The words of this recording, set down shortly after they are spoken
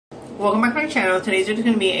Welcome back to my channel. Today's just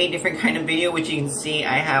going to be a different kind of video, which you can see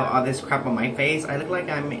I have all this crap on my face. I look like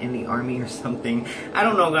I'm in the army or something. I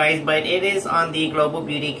don't know, guys, but it is on the Global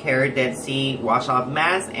Beauty Care Dead Sea Wash Off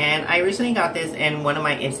Mask, and I recently got this in one of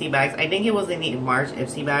my Ipsy bags. I think it was in the March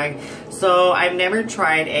Ipsy bag. So I've never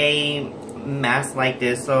tried a mask like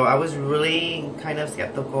this, so I was really kind of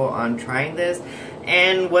skeptical on trying this.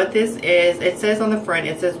 And what this is, it says on the front,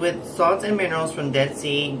 it says with salts and minerals from Dead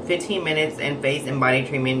Sea, 15 minutes and face and body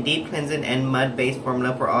treatment, deep cleansing and mud-based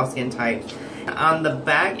formula for all skin types. On the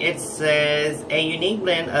back it says a unique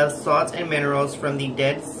blend of salts and minerals from the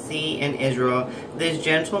Dead Sea and Israel. This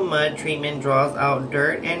gentle mud treatment draws out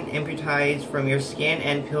dirt and impurities from your skin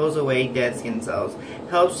and peels away dead skin cells.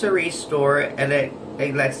 Helps to restore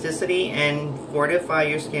elasticity and fortify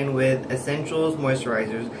your skin with essentials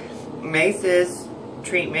moisturizers. Makes this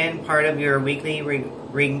treatment part of your weekly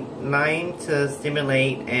routine to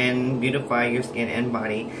stimulate and beautify your skin and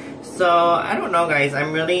body. So I don't know, guys,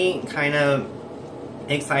 I'm really kind of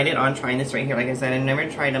excited on trying this right here. Like I said, I've never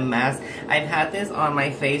tried a mask. I've had this on my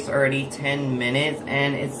face already 10 minutes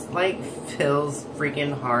and it's like feels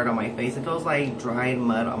freaking hard on my face. It feels like dried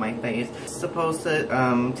mud on my face. It's supposed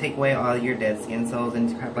to take away all your dead skin cells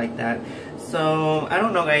and crap like that. So I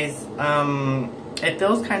don't know, guys. It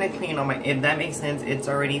feels kind of clean on my, if that makes sense. It's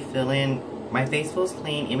already feeling, my face feels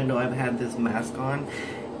clean even though I've had this mask on,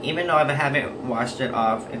 even though I haven't washed it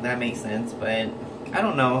off, if that makes sense. But I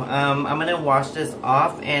don't know. I'm gonna wash this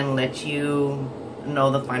off and let you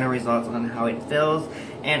know the final results on how it feels.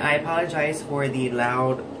 And I apologize for the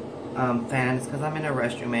loud fans because I'm in a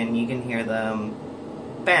restroom and you can hear the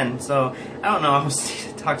fan. So I don't know. I'll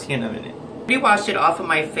talk to you in a minute. I washed it off of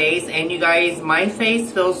my face, and you guys, my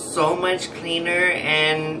face feels so much cleaner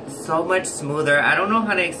and so much smoother. I don't know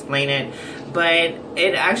how to explain it, but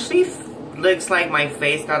it actually looks like my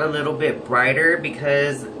face got a little bit brighter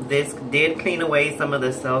because this did clean away some of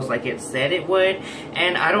the cells like it said it would.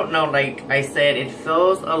 And I don't know, like I said, it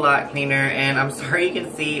feels a lot cleaner. And I'm sorry you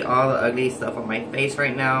can see all the ugly stuff on my face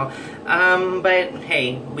right now, but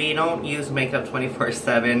hey, we don't use makeup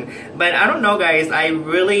 24/7. But I don't know, guys,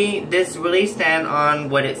 this really stand on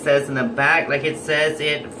what it says in the back. Like it says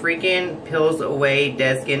it freaking peels away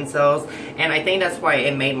dead skin cells, and I think that's why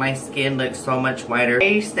it made my skin look so much whiter.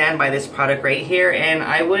 I stand by this product right here, and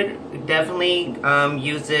I would definitely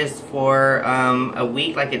use this for a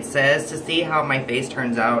week like it says to see how my face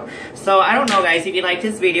turns out. So I don't know, guys, if you like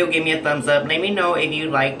this video, give me a thumbs up. Let me know if you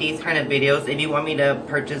like these kind of videos, if you want me to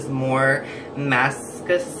purchase more masks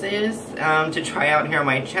to try out here on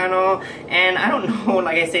my channel. And I don't know,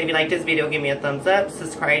 like I said, if you like this video, give me a thumbs up,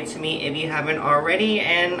 subscribe to me if you haven't already,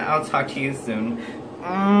 and I'll talk to you soon.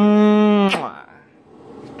 Bye,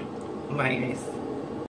 guys.